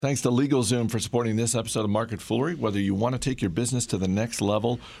Thanks to LegalZoom for supporting this episode of Market Foolery. Whether you want to take your business to the next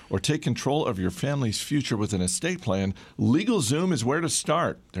level or take control of your family's future with an estate plan, LegalZoom is where to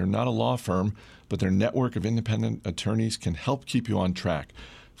start. They're not a law firm, but their network of independent attorneys can help keep you on track.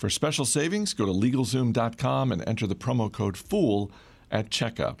 For special savings, go to LegalZoom.com and enter the promo code FOOL at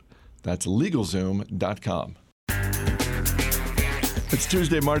checkout. That's LegalZoom.com. It's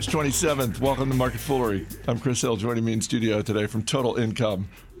Tuesday, March 27th. Welcome to Market Foolery. I'm Chris Hill. Joining me in studio today from Total Income,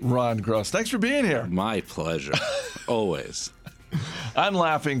 Ron Gross. Thanks for being here. My pleasure. Always. I'm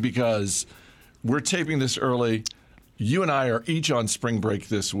laughing because we're taping this early. You and I are each on spring break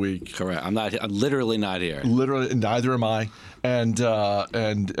this week. Correct. I'm literally not here. Literally, neither am I. And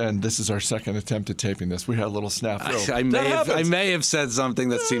this is our second attempt at taping this. We had a little snafu. I may have said something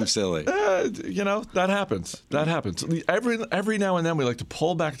that seems silly. That happens. That happens. Every now and then we like to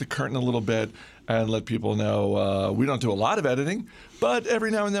pull back the curtain a little bit and let people know we don't do a lot of editing, but every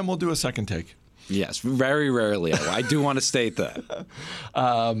now and then we'll do a second take. Yes, very rarely. I do want to state that.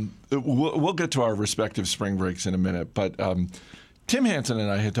 We'll get to our respective spring breaks in a minute, but Tim Hansen and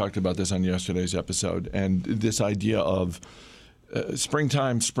I had talked about this on yesterday's episode, and this idea of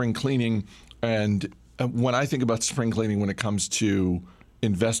springtime, spring cleaning, and when I think about spring cleaning when it comes to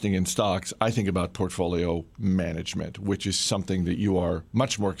investing in stocks, I think about portfolio management, which is something that you are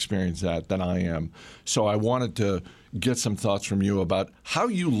much more experienced at than I am. So I wanted to get some thoughts from you about how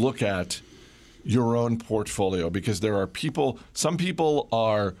you look at your own portfolio, because there are some people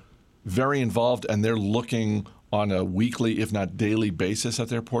are very involved and they're looking on a weekly, if not daily basis at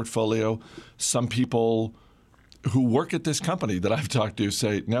their portfolio. Some people who work at this company that I've talked to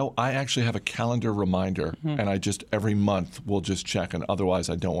say, no, I actually have a calendar reminder and I just every month will just check, and otherwise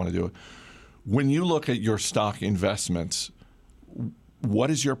I don't want to do it. When you look at your stock investments,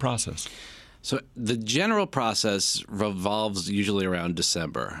 what is your process? So the general process revolves usually around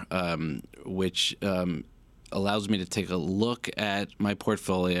December, which allows me to take a look at my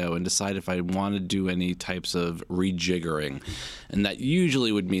portfolio and decide if I want to do any types of rejiggering. And that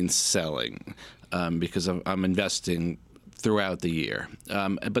usually would mean selling because I'm investing throughout the year.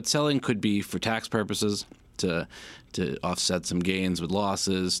 But selling could be for tax purposes, to offset some gains with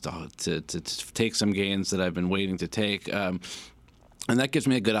losses, to take some gains that I've been waiting to take. And that gives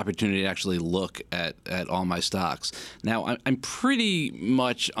me a good opportunity to actually look at all my stocks. Now, I'm pretty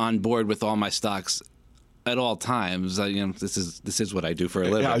much on board with all my stocks at all times. This is what I do for a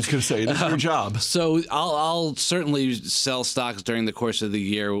living. Yeah, I was going to say, it is your job. So I'll certainly sell stocks during the course of the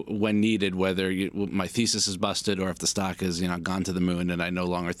year when needed, whether my thesis is busted or if the stock has gone to the moon and I no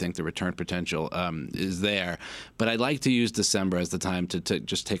longer think the return potential is there. But I like to use December as the time to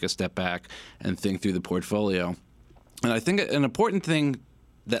just take a step back and think through the portfolio. And I think an important thing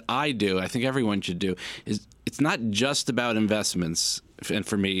that I do, I think everyone should do, is it's not just about investments. And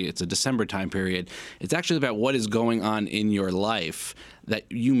for me, it's a December time period. It's actually about what is going on in your life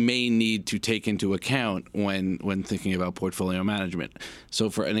that you may need to take into account when thinking about portfolio management.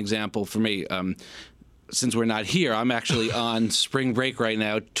 So for an example, for me, since we're not here, I'm actually on spring break right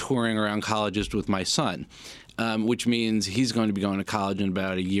now touring around colleges with my son. Which means he's going to be going to college in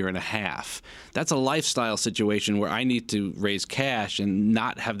about a year and a half. That's a lifestyle situation where I need to raise cash and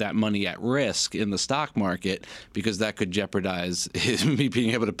not have that money at risk in the stock market because that could jeopardize me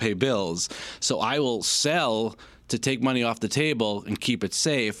being able to pay bills. So I will sell to take money off the table and keep it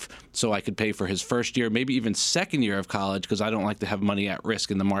safe so I could pay for his first year, maybe even second year of college, because I don't like to have money at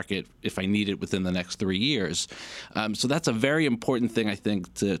risk in the market if I need it within the next 3 years. So that's a very important thing, I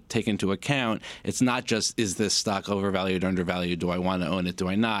think, to take into account. It's not just, is this stock overvalued, undervalued? Do I want to own it? Do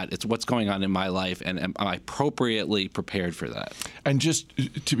I not? It's what's going on in my life, and am I appropriately prepared for that? And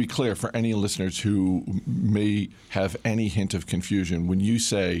just to be clear, for any listeners who may have any hint of confusion, when you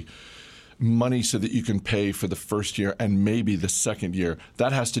say money so that you can pay for the first year and maybe the second year,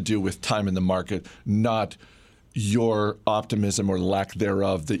 that has to do with time in the market, not your optimism or lack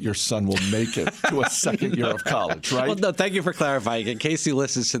thereof that your son will make it to a second year of college, right? Well, no, thank you for clarifying. In case he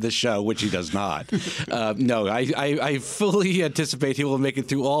listens to the show, which he does not. No, I fully anticipate he will make it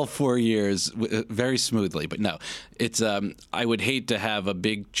through all 4 years very smoothly. But no, it's I would hate to have a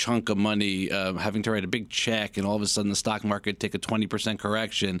big chunk of money, having to write a big check, and all of a sudden the stock market take a 20%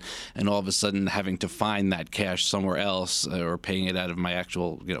 correction, and all of a sudden having to find that cash somewhere else or paying it out of my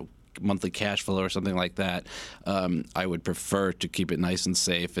actual, monthly cash flow or something like that. I would prefer to keep it nice and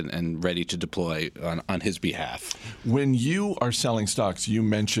safe and ready to deploy on his behalf. When you are selling stocks, you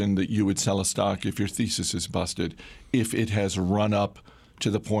mentioned that you would sell a stock if your thesis is busted, if it has run up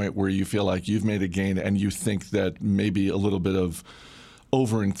to the point where you feel like you've made a gain and you think that maybe a little bit of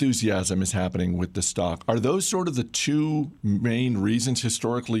over-enthusiasm is happening with the stock. Are those sort of the two main reasons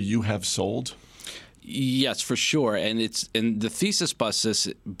historically you have sold? Yes, for sure, and the thesis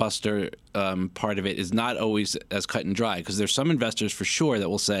buster part of it is not always as cut and dry, because there's some investors for sure that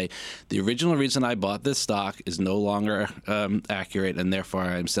will say the original reason I bought this stock is no longer accurate, and therefore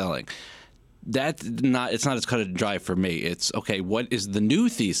I'm selling. It's not as cut and dry for me. It's okay. What is the new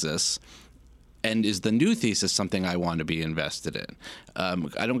thesis? And is the new thesis something I want to be invested in?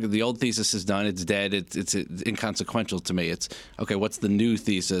 I don't. The old thesis is done. It's dead. It's inconsequential to me. It's okay. What's the new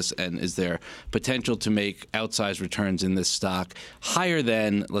thesis? And is there potential to make outsized returns in this stock higher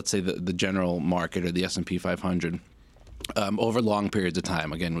than, let's say, the general market or the S&P 500? Over long periods of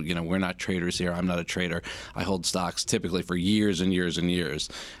time. Again, we're not traders here. I'm not a trader. I hold stocks typically for years and years and years.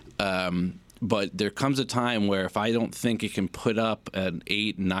 But there comes a time where if I don't think it can put up an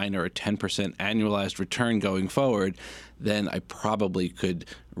 8, 9, or a 10% annualized return going forward, then I probably could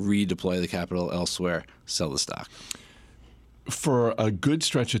redeploy the capital elsewhere, sell the stock. For a good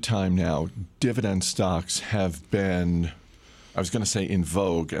stretch of time now, dividend stocks have been, I was going to say in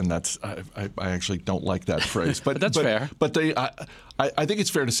vogue, and that's I actually don't like that phrase. But that's fair. But I think it's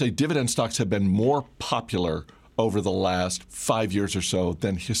fair to say dividend stocks have been more popular over the last 5 years or so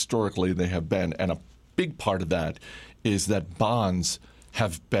than historically they have been. And a big part of that is that bonds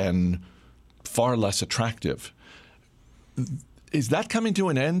have been far less attractive. Is that coming to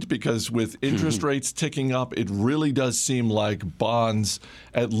an end? Because with interest rates ticking up, it really does seem like bonds,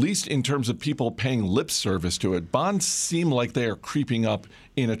 at least in terms of people paying lip service to it, bonds seem like they are creeping up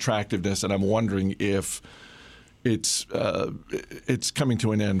in attractiveness. And I'm wondering if it's coming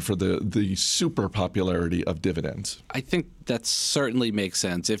to an end for the super popularity of dividends. I think that certainly makes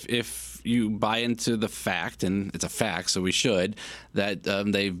sense. If you buy into the fact, and it's a fact, so we should, that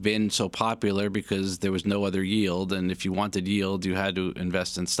they've been so popular because there was no other yield, and if you wanted yield, you had to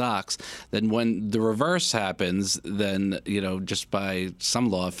invest in stocks, then when the reverse happens, then, just by some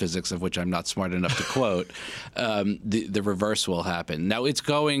law of physics, of which I'm not smart enough to quote, the reverse will happen. Now, it's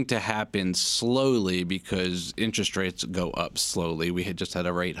going to happen slowly because interest rates go up slowly. We had just had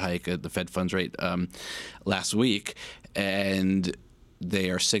a rate hike at the Fed funds rate last week, and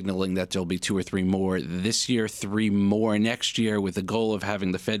they are signaling that there'll be 2 or 3 more this year, 3 more next year, with the goal of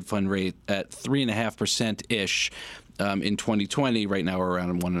having the Fed fund rate at 3.5%-ish in 2020. Right now we're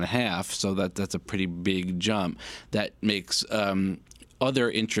around 1.5%, so that's a pretty big jump. That makes other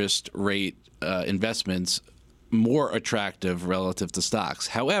interest rate investments more attractive relative to stocks.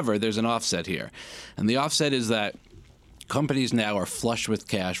 However, there's an offset here, and the offset is that companies now are flush with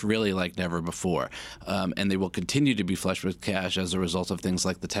cash really like never before, and they will continue to be flush with cash as a result of things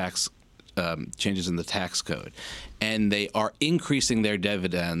like the tax changes in the tax code. And they are increasing their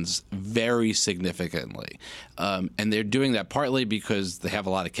dividends very significantly. And they're doing that partly because they have a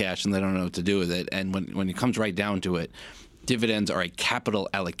lot of cash and they don't know what to do with it. And when it comes right down to it, dividends are a capital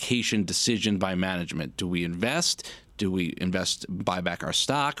allocation decision by management. Do we invest? Do we buy back our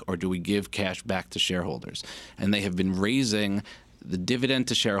stock, or do we give cash back to shareholders? And they have been raising the dividend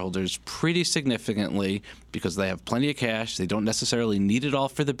to shareholders pretty significantly because they have plenty of cash. They don't necessarily need it all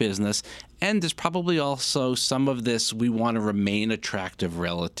for the business. And there's probably also some of this, we want to remain attractive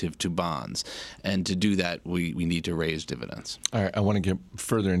relative to bonds. And to do that, we need to raise dividends. All right, I want to get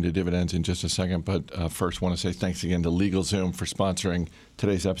further into dividends in just a second, but first want to say thanks again to LegalZoom for sponsoring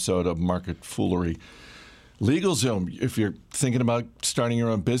today's episode of Market Foolery. LegalZoom, if you're thinking about starting your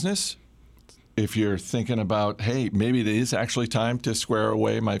own business, if you're thinking about, hey, maybe it is actually time to square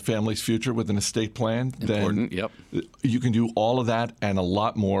away my family's future with an estate plan, then you can do all of that and a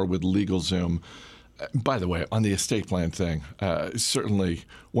lot more with LegalZoom. By the way, on the estate plan thing, certainly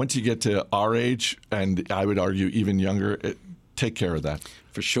once you get to our age, and I would argue even younger, take care of that.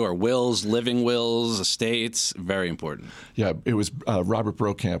 For sure. Wills, living wills, estates, very important. Yeah, it was Robert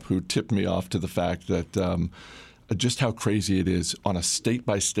Brokamp who tipped me off to the fact that just how crazy it is on a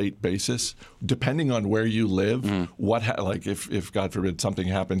state-by-state basis, depending on where you live, like if God forbid something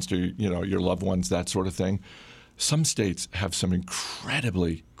happens to your loved ones, that sort of thing. Some states have some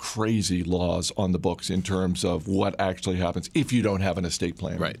incredibly crazy laws on the books in terms of what actually happens if you don't have an estate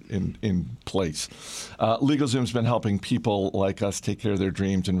plan in place. LegalZoom's been helping people like us take care of their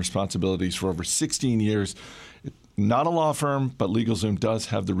dreams and responsibilities for over 16 years. Not a law firm, but LegalZoom does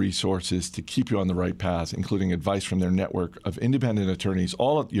have the resources to keep you on the right path, including advice from their network of independent attorneys,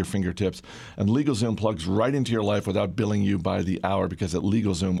 all at your fingertips. And LegalZoom plugs right into your life without billing you by the hour, because at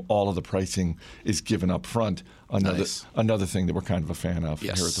LegalZoom, all of the pricing is given up front. Another thing that we're kind of a fan of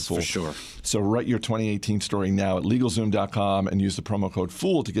here at The Fool. For sure. So write your 2018 story now at LegalZoom.com and use the promo code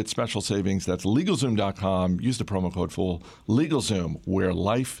FOOL to get special savings. That's LegalZoom.com. Use the promo code FOOL. LegalZoom, where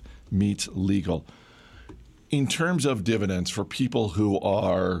life meets legal. In terms of dividends, for people who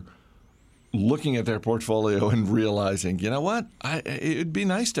are looking at their portfolio and realizing, you know what, it'd be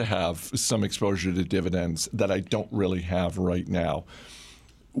nice to have some exposure to dividends that I don't really have right now.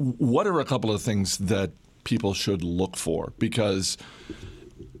 What are a couple of things that people should look for? Because,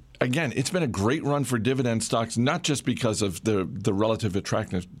 again, it's been a great run for dividend stocks, not just because of the relative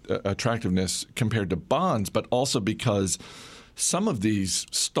attractiveness compared to bonds, but also because some of these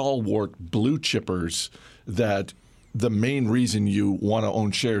stalwart blue chippers that the main reason you want to own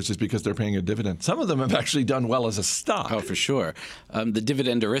shares is because they're paying a dividend. Some of them have actually done well as a stock. Oh, for sure. The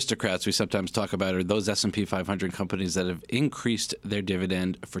dividend aristocrats we sometimes talk about are those S&P 500 companies that have increased their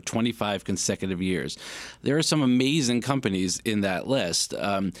dividend for 25 consecutive years. There are some amazing companies in that list.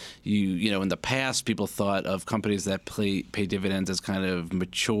 You know, in the past, people thought of companies that pay dividends as kind of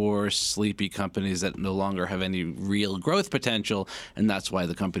mature, sleepy companies that no longer have any real growth potential, and that's why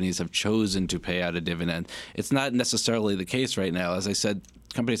the companies have chosen to pay out a dividend. It's not necessarily the case right now. As I said,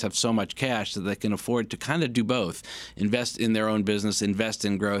 companies have so much cash that they can afford to kind of do both: invest in their own business, invest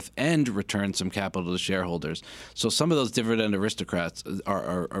in growth, and return some capital to shareholders. So some of those dividend aristocrats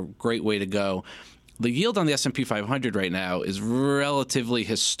are a great way to go. The yield on the S&P 500 right now is relatively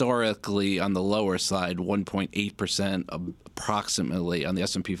historically on the lower side, 1.8% approximately on the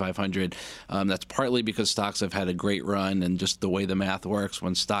S&P 500. That's partly because stocks have had a great run, and just the way the math works,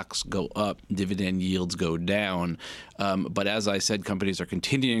 when stocks go up, dividend yields go down. But as I said, companies are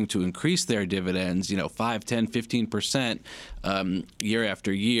continuing to increase their dividends, 5, 10, 15% year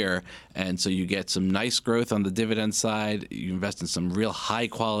after year. And so you get some nice growth on the dividend side. You invest in some real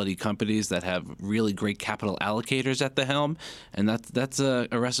high-quality companies that have really great capital allocators at the helm, and that's a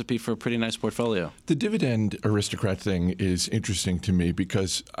recipe for a pretty nice portfolio. The dividend aristocrat thing is interesting to me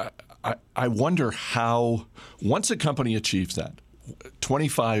because I wonder how, once a company achieves that,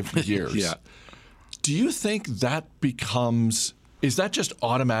 25 years, yeah. Do you think that is that just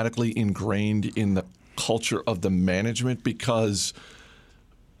automatically ingrained in the culture of the management? Because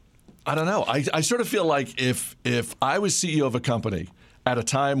I don't know. I sort of feel like if I was CEO of a company at a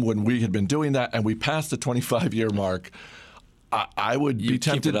time when we had been doing that and we passed the 25-year mark, I would be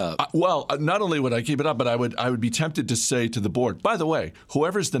tempted. Keep it up. Well, not only would I keep it up, but I would be tempted to say to the board, by the way,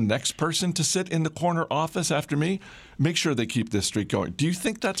 whoever's the next person to sit in the corner office after me, make sure they keep this streak going. Do you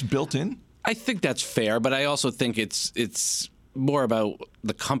think that's built in? I think that's fair, but I also think it's more about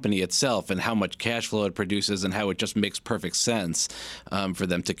the company itself and how much cash flow it produces and how it just makes perfect sense for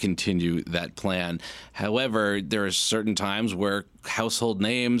them to continue that plan. However, there are certain times where household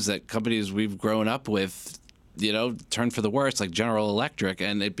names that companies we've grown up with turn for the worse, like General Electric,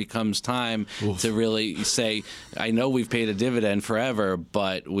 and it becomes time to really say, I know we've paid a dividend forever,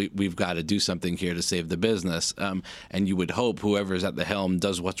 but we've got to do something here to save the business. And you would hope whoever's at the helm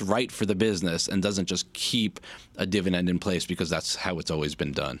does what's right for the business and doesn't just keep a dividend in place because that's how it's always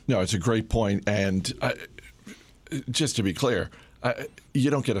been done. No, it's a great point. And just to be clear,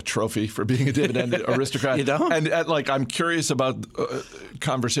 you don't get a trophy for being a dividend aristocrat. You don't? And I'm curious about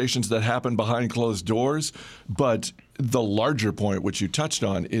conversations that happen behind closed doors. But the larger point, which you touched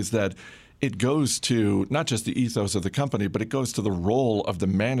on, is that it goes to not just the ethos of the company, but it goes to the role of the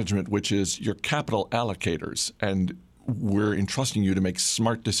management, which is your capital allocators. And we're entrusting you to make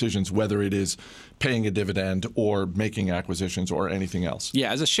smart decisions, whether it is paying a dividend or making acquisitions or anything else.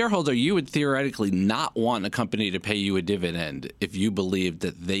 Yeah, as a shareholder, you would theoretically not want a company to pay you a dividend if you believed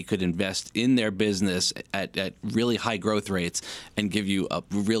that they could invest in their business at really high growth rates and give you a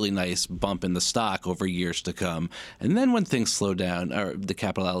really nice bump in the stock over years to come. And then when things slow down, the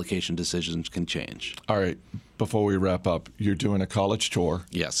capital allocation decisions can change. All right. Before we wrap up, you're doing a college tour.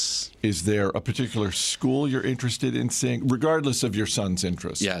 Yes. Is there a particular school you're interested in seeing, regardless of your son's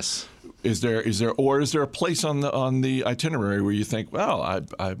interest? Yes. Is there a place on the itinerary where you think, well,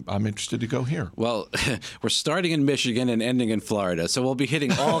 I'm interested to go here? Well, we're starting in Michigan and ending in Florida, so we'll be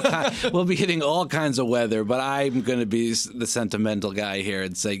hitting all kinds of weather. But I'm going to be the sentimental guy here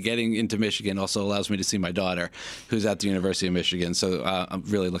and say getting into Michigan also allows me to see my daughter, who's at the University of Michigan. So I'm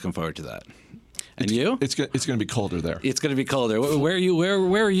really looking forward to that. And you? It's going to be colder there. It's going to be colder. Where are you?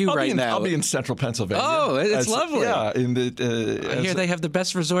 Where are you now? I'll be in central Pennsylvania. Oh, it's lovely. Yeah, I hear they have the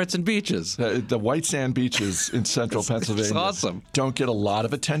best resorts and beaches. The white sand beaches in central Pennsylvania. It's awesome. Don't get a lot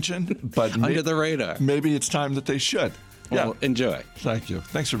of attention, but under the radar. Maybe it's time that they should. Well, enjoy. Thank you.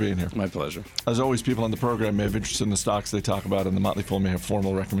 Thanks for being here. My pleasure. As always, people on the program may have interest in the stocks they talk about, and the Motley Fool may have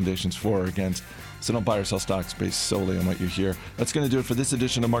formal recommendations for or against. So don't buy or sell stocks based solely on what you hear. That's going to do it for this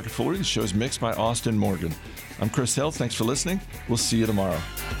edition of Market Foolery. The show is mixed by Austin Morgan. I'm Chris Hill. Thanks for listening. We'll see you tomorrow.